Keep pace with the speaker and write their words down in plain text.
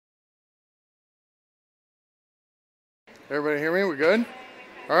Everybody hear me? We good?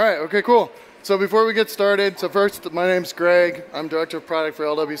 All right, okay, cool. So before we get started, first, my name's Greg. I'm Director of Product for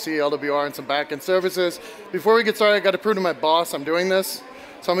LWC, LWR, and some backend services. Before we get started, I got to prove to my boss I'm doing this.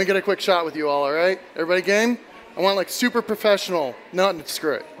 So I'm gonna get a quick shot with you all right? Everybody game? I want like super professional. No,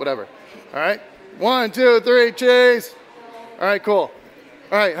 screw it, whatever. All right? 1, 2, 3, cheese. All right, cool.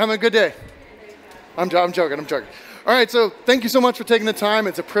 All right, having a good day. I'm joking. All right, so thank you so much for taking the time.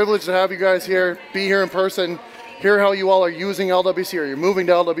 It's a privilege to have you guys here, be here in person, hear how you all are using LWC or you're moving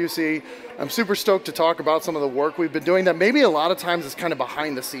to LWC. I'm super stoked to talk about some of the work we've been doing that maybe a lot of times is kind of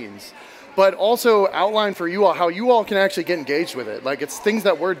behind the scenes, but also outline for you all how you all can actually get engaged with it. Like it's things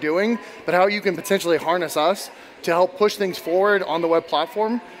that we're doing, but how you can potentially harness us to help push things forward on the web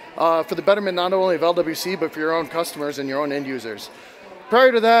platform for the betterment not only of LWC, but for your own customers and your own end users.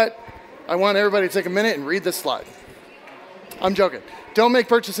 Prior to that, I want everybody to take a minute and read this slide. I'm joking. Don't make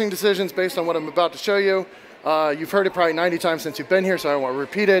purchasing decisions based on what I'm about to show you. You've heard it probably 90 times since you've been here, so I won't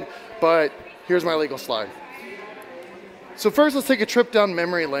repeat it, but here's my legal slide. So first, let's take a trip down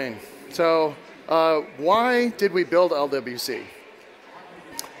memory lane. So why did we build LWC?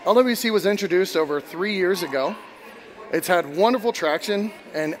 LWC was introduced over 3 years ago. It's had wonderful traction,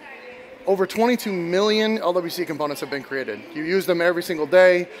 and over 22 million LWC components have been created. You use them every single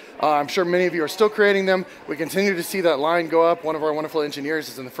day. I'm sure many of you are still creating them. We continue to see that line go up. One of our wonderful engineers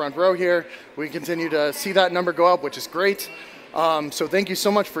is in the front row here. We continue to see that number go up, which is great. So thank you so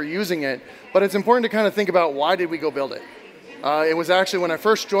much for using it. But it's important to kind of think about why did we go build it? It was actually when I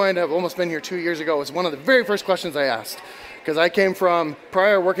first joined, I've almost been here 2 years ago, it was one of the very first questions I asked. Because I came from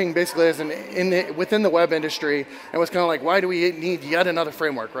prior working basically as within the web industry and was kind of like, why do we need yet another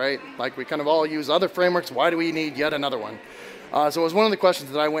framework, right? Like we kind of all use other frameworks, why do we need yet another one? So it was one of the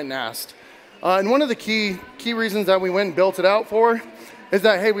questions that I went and asked. And one of the key reasons that we went and built it out for is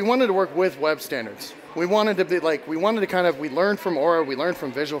that, hey, we wanted to work with web standards. We wanted to be like, we learned from Aura, we learned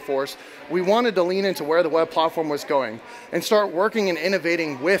from Visualforce. We wanted to lean into where the web platform was going and start working and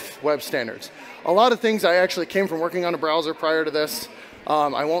innovating with web standards. A lot of things I actually came from working on a browser prior to this.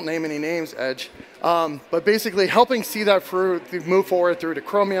 I won't name any names, Edge. But basically helping see that move forward through to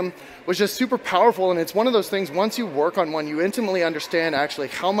Chromium was just super powerful. And it's one of those things, once you work on one, you intimately understand actually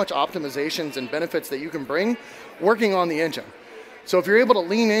how much optimizations and benefits that you can bring working on the engine. So if you're able to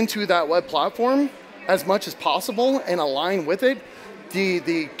lean into that web platform as much as possible and align with it,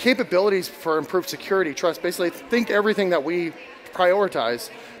 the capabilities for improved security, trust, basically think everything that we prioritize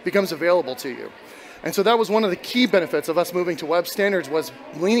becomes available to you. And so that was one of the key benefits of us moving to web standards, was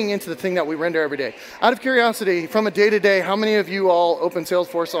leaning into the thing that we render every day. Out of curiosity, from a day-to-day, how many of you all open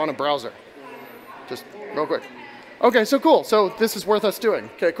Salesforce on a browser? Just real quick. Okay, so cool. So this is worth us doing.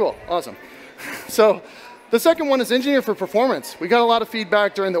 Okay, cool, awesome. So the second one is engineer for performance. We got a lot of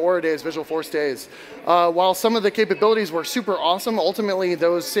feedback during the Aura days, Visualforce days. While some of the capabilities were super awesome, ultimately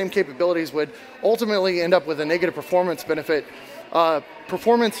those same capabilities would ultimately end up with a negative performance benefit,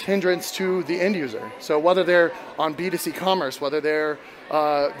 performance hindrance to the end user. So whether they're on B2C commerce, whether they're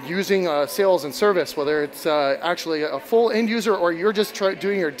using sales and service, whether it's actually a full end user or you're just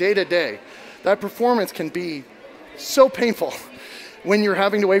doing your day-to-day, that performance can be so painful when you're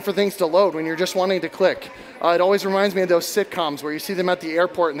having to wait for things to load, when you're just wanting to click. It always reminds me of those sitcoms where you see them at the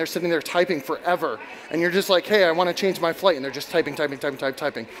airport and they're sitting there typing forever. And you're just like, hey, I want to change my flight. And they're just typing.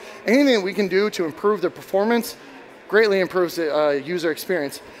 Anything that we can do to improve their performance greatly improves the user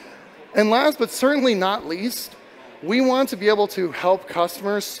experience. And last but certainly not least, we want to be able to help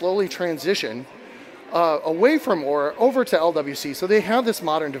customers slowly transition away from Aura over to LWC. So they have this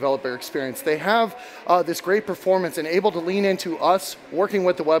modern developer experience. They have this great performance and able to lean into us working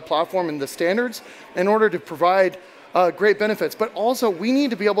with the web platform and the standards in order to provide great benefits. But also we need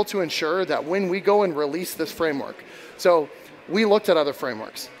to be able to ensure that when we go and release this framework, so we looked at other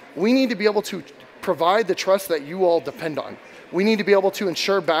frameworks, we need to be able to provide the trust that you all depend on. We need to be able to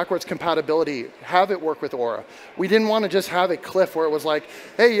ensure backwards compatibility, have it work with Aura. We didn't want to just have a cliff where it was like,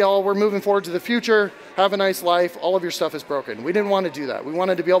 hey y'all, we're moving forward to the future, have a nice life, all of your stuff is broken. We didn't want to do that. We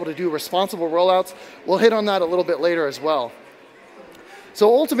wanted to be able to do responsible rollouts. We'll hit on that a little bit later as well.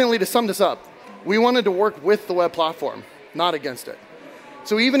 So ultimately, to sum this up, we wanted to work with the web platform, not against it.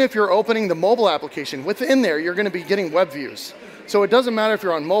 So even if you're opening the mobile application, within there, you're going to be getting web views. So it doesn't matter if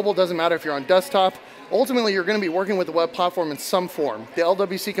you're on mobile, doesn't matter if you're on desktop. Ultimately, you're going to be working with the web platform in some form. The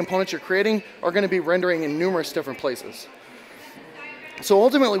LWC components you're creating are going to be rendering in numerous different places. So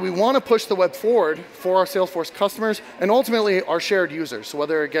ultimately, we want to push the web forward for our Salesforce customers and ultimately our shared users. So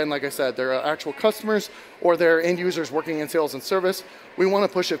whether, again, like I said, they're actual customers or they're end users working in sales and service, we want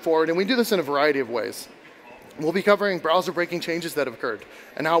to push it forward. And we do this in a variety of ways. We'll be covering browser breaking changes that have occurred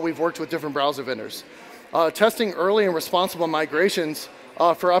and how we've worked with different browser vendors. testing early and responsible migrations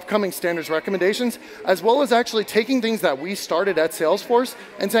for upcoming standards recommendations, as well as actually taking things that we started at Salesforce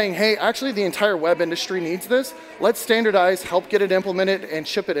and saying, hey, actually the entire web industry needs this. Let's standardize, help get it implemented, and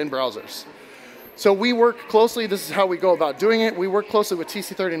ship it in browsers. So we work closely, this is how we go about doing it. We work closely with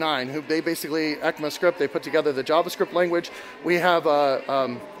TC39, who they basically, ECMAScript, they put together the JavaScript language. We have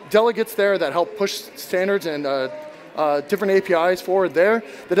delegates there that help push standards and different APIs forward there.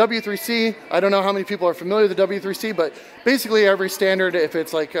 The W3C, I don't know how many people are familiar with the W3C, but basically every standard, if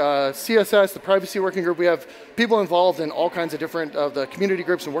it's like CSS, the privacy working group, we have people involved in all kinds of different of the community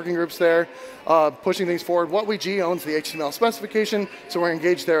groups and working groups there, pushing things forward. WhatWeG owns the HTML specification, so we're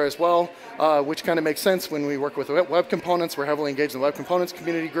engaged there as well, which kind of makes sense when we work with web components. We're heavily engaged in the web components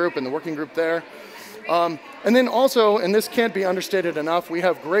community group and the working group there. And then also, and this can't be understated enough, we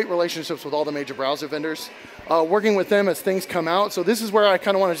have great relationships with all the major browser vendors, working with them as things come out. So this is where I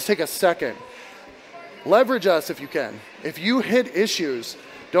kind of wanted to take a second. Leverage us if you can. If you hit issues,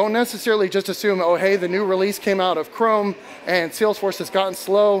 don't necessarily just assume, oh, hey, the new release came out of Chrome and Salesforce has gotten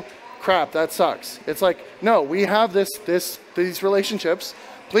slow. Crap, that sucks. It's like, no, we have these relationships.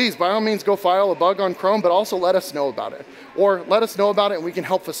 Please, by all means, go file a bug on Chrome, but also let us know about it. Or let us know about it and we can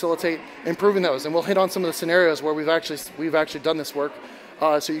help facilitate improving those. And we'll hit on some of the scenarios where we've actually done this work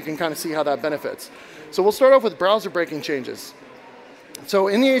so you can kind of see how that benefits. So we'll start off with browser breaking changes. So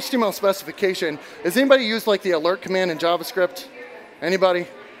in the HTML specification, has anybody used like the alert command in JavaScript? Anybody?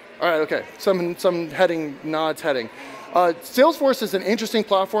 All right, okay. Some heading, nods heading. Salesforce is an interesting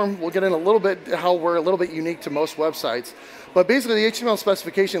platform. We'll get in a little bit how we're a little bit unique to most websites. But basically, the HTML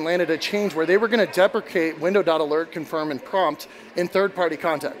specification landed a change where they were going to deprecate window.alert, confirm, and prompt in third-party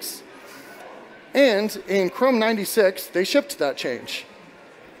contexts. And in Chrome 96, they shipped that change.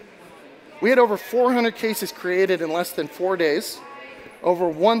 We had over 400 cases created in less than 4 days. Over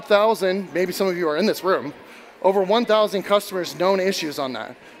 1,000, maybe some of you are in this room, over 1,000 customers known issues on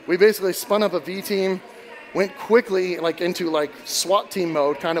that. We basically spun up a V team, went quickly into SWAT team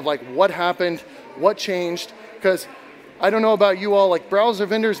mode, kind of like what happened, what changed, because I don't know about you all, like browser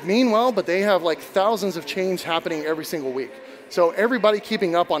vendors mean well, but they have like thousands of changes happening every single week. So everybody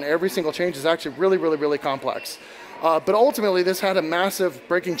keeping up on every single change is actually really, really, really complex. But ultimately, this had a massive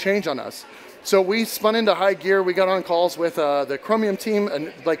breaking change on us. So we spun into high gear. We got on calls with the Chromium team,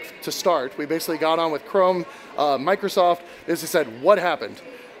 and to start, we basically got on with Chrome, Microsoft. They said, what happened?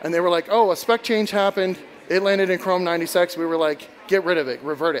 And they were like, oh, a spec change happened. It landed in Chrome 96. We were like, get rid of it,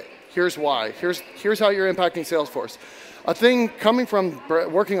 revert it. Here's why. Here's how you're impacting Salesforce. A thing coming from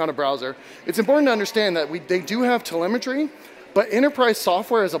working on a browser, it's important to understand that they do have telemetry, but enterprise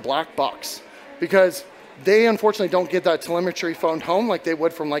software is a black box because they unfortunately don't get that telemetry phoned home like they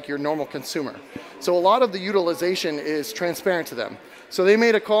would from like your normal consumer. So a lot of the utilization is transparent to them. So they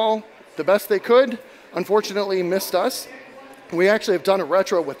made a call the best they could, unfortunately missed us. We actually have done a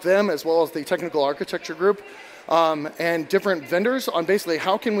retro with them as well as the technical architecture group and different vendors on basically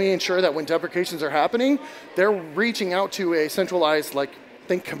how can we ensure that when deprecations are happening, they're reaching out to a centralized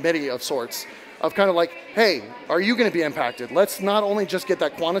committee of sorts of kind of like, hey, are you going to be impacted? Let's not only just get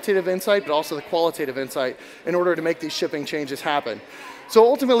that quantitative insight, but also the qualitative insight in order to make these shipping changes happen. So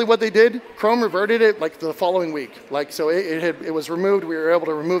ultimately what they did, Chrome reverted it the following week. So it was removed. We were able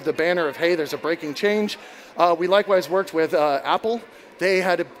to remove the banner of, hey, there's a breaking change. We likewise worked with Apple. They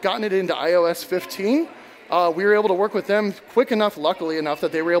had gotten it into iOS 15. We were able to work with them quick enough, luckily enough,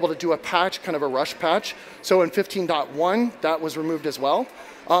 that they were able to do a patch, kind of a rush patch. So in 15.1, that was removed as well.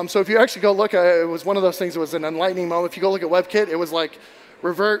 So if you actually go look at it, it was one of those things that was an enlightening moment. If you go look at WebKit, it was like,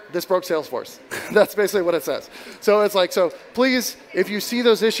 revert, this broke Salesforce. That's basically what it says. So it's like, so please, if you see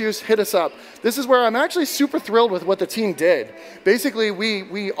those issues, hit us up. This is where I'm actually super thrilled with what the team did. Basically,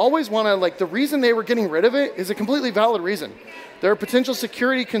 we always want to, the reason they were getting rid of it is a completely valid reason. There are potential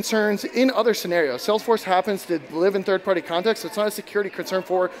security concerns in other scenarios. Salesforce happens to live in third-party context, so it's not a security concern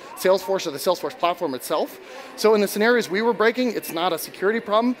for Salesforce or the Salesforce platform itself. So in the scenarios we were breaking, it's not a security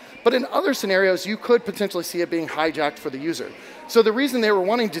problem, but in other scenarios, you could potentially see it being hijacked for the user. So the reason they were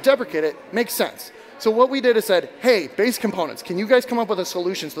wanting to deprecate it makes sense. So what we did is said, hey, base components, can you guys come up with a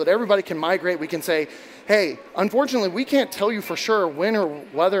solution so that everybody can migrate? We can say, hey, unfortunately, we can't tell you for sure when or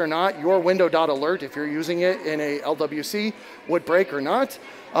whether or not your window.alert, if you're using it in a LWC, would break or not,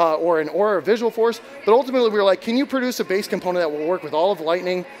 or an Aura or Visualforce. But ultimately, we were like, can you produce a base component that will work with all of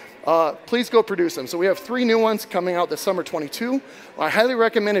Lightning? Please go produce them. So we have 3 new ones coming out this summer 22. I highly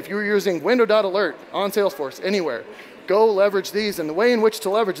recommend if you're using window.alert on Salesforce anywhere, go leverage these. And the way in which to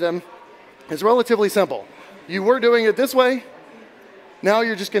leverage them is relatively simple. You were doing it this way. Now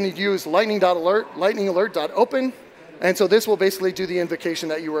you're just going to use lightning.alert, lightningalert.open, And so this will basically do the invocation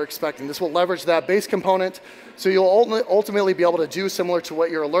that you were expecting. This will leverage that base component. So you'll ultimately be able to do similar to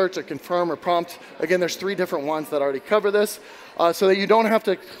what your alert or confirm or prompt. Again, there's 3 different ones that already cover this, so that you don't have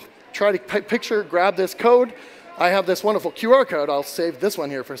to try to grab this code. I have this wonderful QR code. I'll save this one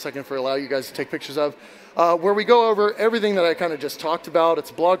here for a second for allow you guys to take pictures of, where we go over everything that I kind of just talked about. It's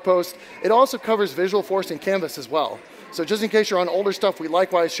a blog post. It also covers Visualforce and Canvas as well. So just in case you're on older stuff, we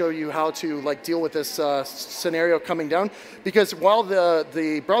likewise show you how to deal with this scenario coming down. Because while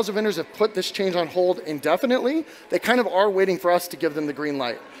the browser vendors have put this change on hold indefinitely, they kind of are waiting for us to give them the green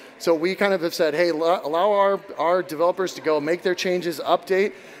light. So we kind of have said, hey, allow our developers to go make their changes,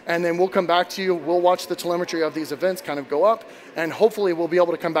 update, and then we'll come back to you. We'll watch the telemetry of these events kind of go up, and hopefully we'll be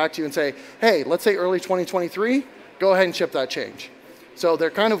able to come back to you and say, hey, let's say early 2023, go ahead and ship that change. So they're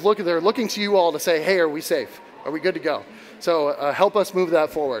kind of looking to you all to say, hey, are we safe? Are we good to go? So help us move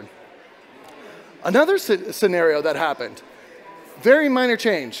that forward. Another scenario that happened, very minor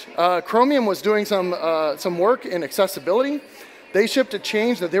change. Chromium was doing some work in accessibility. They shipped a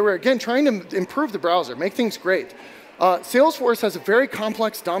change that they were, again, trying to improve the browser, make things great. Salesforce has a very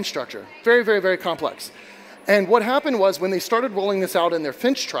complex DOM structure, very, very, very complex. And what happened was when they started rolling this out in their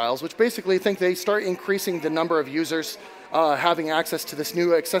Finch trials, which basically think they start increasing the number of users having access to this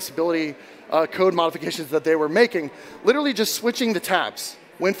new accessibility code modifications that they were making, literally just switching the tabs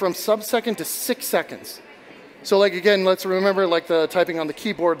went from sub-second to 6 seconds. So like again, let's remember like the typing on the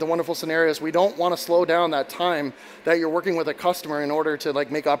keyboard, the wonderful scenarios. We don't want to slow down that time that you're working with a customer in order to like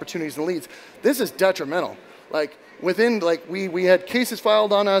make opportunities and leads. This is detrimental. Like within, like we had cases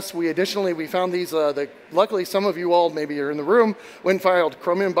filed on us. We found these, luckily some of you all, maybe you're in the room, when filed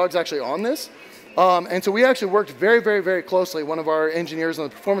Chromium bugs actually on this. And so we actually worked very, very, very closely. One of our engineers on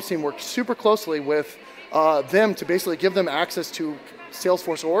the performance team worked super closely with them to basically give them access to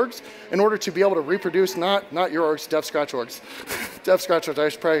Salesforce orgs in order to be able to reproduce, not your orgs, dev scratch orgs. Dev scratch orgs, I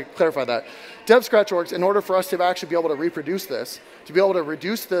should probably clarify that. Dev scratch orgs, in order for us to actually be able to reproduce this, to be able to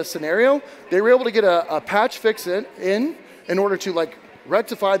reduce the scenario, they were able to get a patch fix in order to like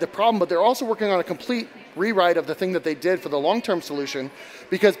rectify the problem, but they're also working on a complete rewrite of the thing that they did for the long-term solution,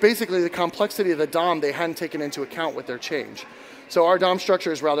 because basically the complexity of the DOM they hadn't taken into account with their change. So our DOM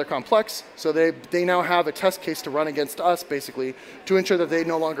structure is rather complex, so they now have a test case to run against us, basically, to ensure that they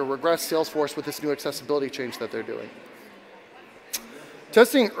no longer regress Salesforce with this new accessibility change that they're doing.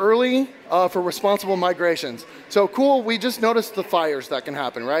 Testing early for responsible migrations. So cool, we just noticed the fires that can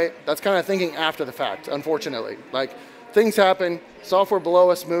happen, right? That's kind of thinking after the fact, unfortunately. Like, things happen, software below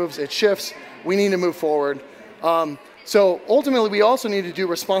us moves, it shifts, we need to move forward. So ultimately, we also need to do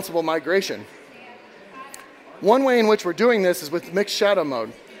responsible migration. One way in which we're doing this is with mixed shadow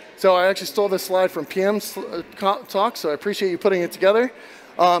mode. So I actually stole this slide from PM's talk, so I appreciate you putting it together.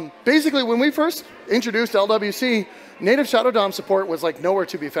 Basically, when we first introduced LWC, native shadow DOM support was like nowhere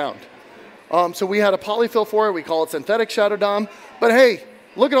to be found. So we had a polyfill for it, we call it synthetic shadow DOM. But hey,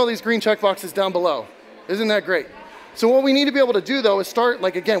 look at all these green checkboxes down below. Isn't that great? So what we need to be able to do though is start,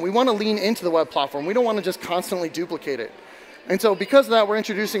 like again, we want to lean into the web platform. We don't want to just constantly duplicate it. And so because of that, we're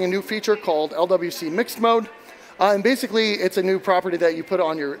introducing a new feature called LWC mixed mode. And basically, it's a new property that you put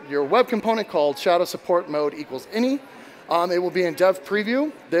on your web component called shadow support mode equals any. It will be in dev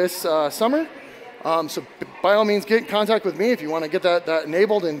preview this summer. So by all means, get in contact with me if you want to get that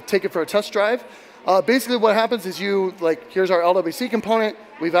enabled and take it for a test drive. Basically, what happens is here's our LWC component.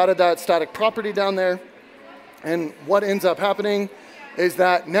 We've added that static property down there. And what ends up happening is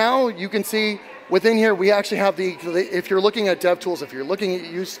that now you can see within here, we actually have if you're looking at DevTools, if you're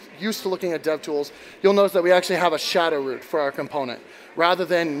used to looking at DevTools, you'll notice that we actually have a shadow root for our component. Rather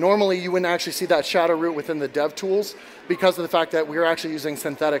than normally you wouldn't actually see that shadow root within the DevTools because of the fact that we're actually using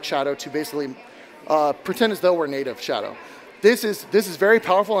synthetic shadow to basically pretend as though we're native shadow. This is very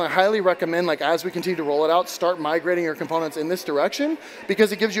powerful, and I highly recommend, like, as we continue to roll it out, start migrating your components in this direction,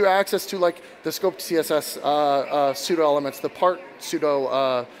 because it gives you access to like the scoped CSS pseudo elements, the part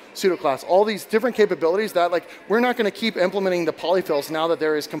pseudo class, all these different capabilities that like we're not going to keep implementing the polyfills now that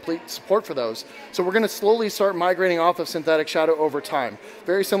there is complete support for those. So we're going to slowly start migrating off of synthetic shadow over time.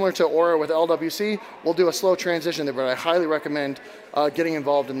 Very similar to Aura with LWC, we'll do a slow transition there, but I highly recommend getting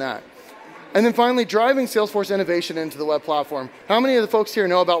involved in that. And then finally, driving Salesforce innovation into the web platform. How many of the folks here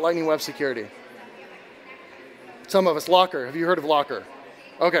know about Lightning Web Security? Some of us. Locker. Have you heard of Locker?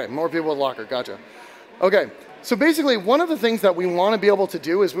 Okay, more people with Locker. Gotcha. Okay, so basically, one of the things that we want to be able to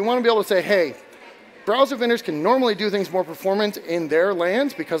do is we want to be able to say, hey, browser vendors can normally do things more performant in their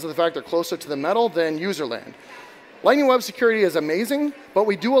lands because of the fact they're closer to the metal than user land. Lightning Web Security is amazing, but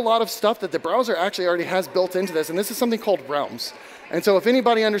we do a lot of stuff that the browser actually already has built into this, and this is something called realms. And so if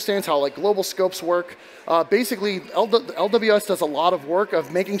anybody understands how like global scopes work, basically LWS does a lot of work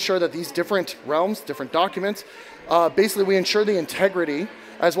of making sure that these different realms, different documents, basically we ensure the integrity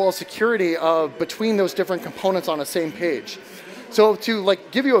as well as security between those different components on the same page. So to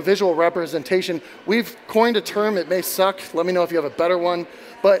like give you a visual representation, we've coined a term, it may suck, let me know if you have a better one,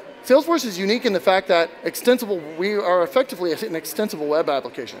 but Salesforce is unique in the fact that we are effectively an extensible web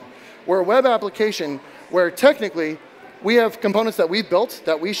application. We're a web application where technically we have components that we built,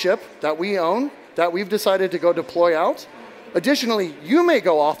 that we ship, that we own, that we've decided to go deploy out. Additionally, you may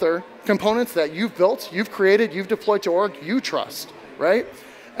go author components that you've built, you've created, you've deployed to org, you trust, right?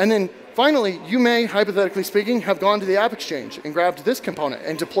 And then finally, you may, hypothetically speaking, have gone to the App Exchange and grabbed this component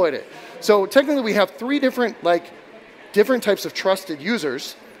and deployed it. So technically, we have three different types of trusted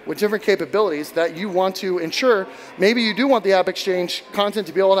users with different capabilities that you want to ensure. Maybe you do want the App Exchange content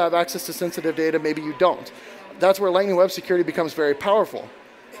to be able to have access to sensitive data, maybe you don't. That's where Lightning Web Security becomes very powerful.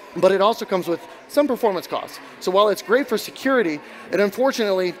 But it also comes with some performance costs. So while it's great for security, it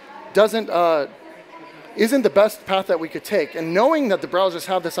unfortunately isn't the best path that we could take. And knowing that the browsers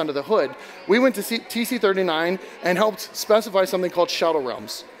have this under the hood, we went to TC39 and helped specify something called Shadow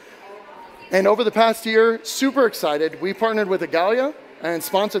Realms. And over the past year, super excited, we partnered with Igalia and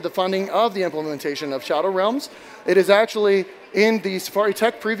sponsored the funding of the implementation of Shadow Realms. It is actually in the Safari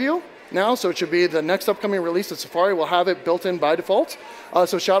Tech preview now, so it should be the next upcoming release of Safari will have it built in by default.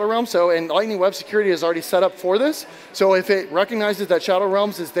 So Shadow Realms, and Lightning Web Security is already set up for this. So if it recognizes that Shadow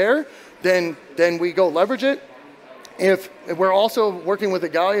Realms is there, then we go leverage it. If we're also working with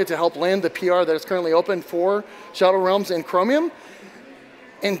Igalia to help land the PR that is currently open for Shadow Realms in Chromium.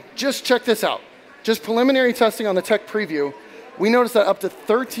 And just check this out. Just preliminary testing on the tech preview, we noticed that up to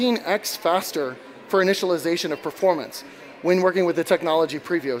 13x faster for initialization of performance when working with the technology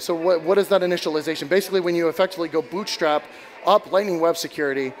preview. So what is that initialization? Basically, when you effectively go bootstrap up Lightning Web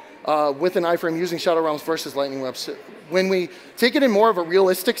Security with an iframe using Shadow Realms versus Lightning Web. When we take it in more of a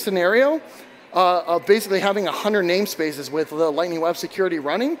realistic scenario of basically having 100 namespaces with the Lightning Web Security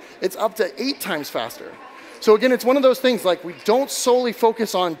running, it's up to 8 times faster. So again, it's one of those things like we don't solely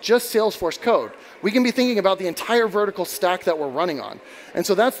focus on just Salesforce code. We can be thinking about the entire vertical stack that we're running on. And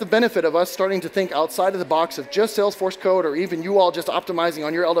so that's the benefit of us starting to think outside of the box of just Salesforce code or even you all just optimizing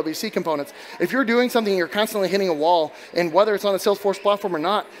on your LWC components. If you're doing something and you're constantly hitting a wall, and whether it's on the Salesforce platform or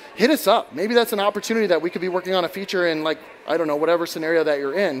not, hit us up. Maybe that's an opportunity that we could be working on a feature in like, I don't know, whatever scenario that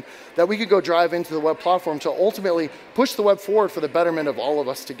you're in, that we could go drive into the web platform to ultimately push the web forward for the betterment of all of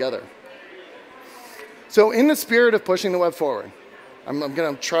us together. So in the spirit of pushing the web forward, I'm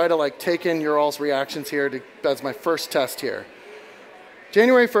going to try to like take in your all's reactions here as my first test here.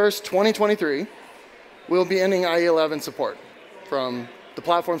 January 1st, 2023, we'll be ending IE11 support from the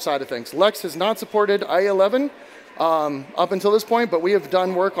platform side of things. Lex has not supported IE11 up until this point, but we have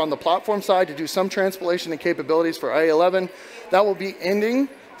done work on the platform side to do some transpilation and capabilities for IE11. That will be ending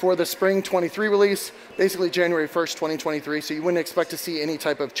for the spring 23 release, basically January 1st, 2023, so you wouldn't expect to see any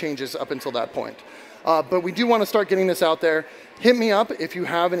type of changes up until that point. But we do want to start getting this out there. Hit me up if you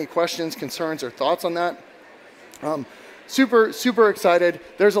have any questions, concerns, or thoughts on that. Super excited.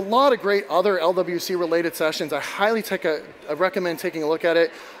 There's a lot of great other LWC related sessions. I highly recommend taking a look at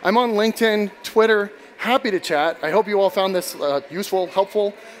it. I'm on LinkedIn, Twitter, happy to chat. I hope you all found this useful,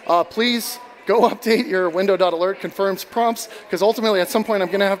 helpful. Please go update your window.alert confirms prompts, because ultimately at some point I'm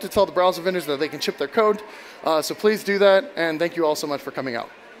going to have to tell the browser vendors that they can ship their code. So please do that, and thank you all so much for coming out.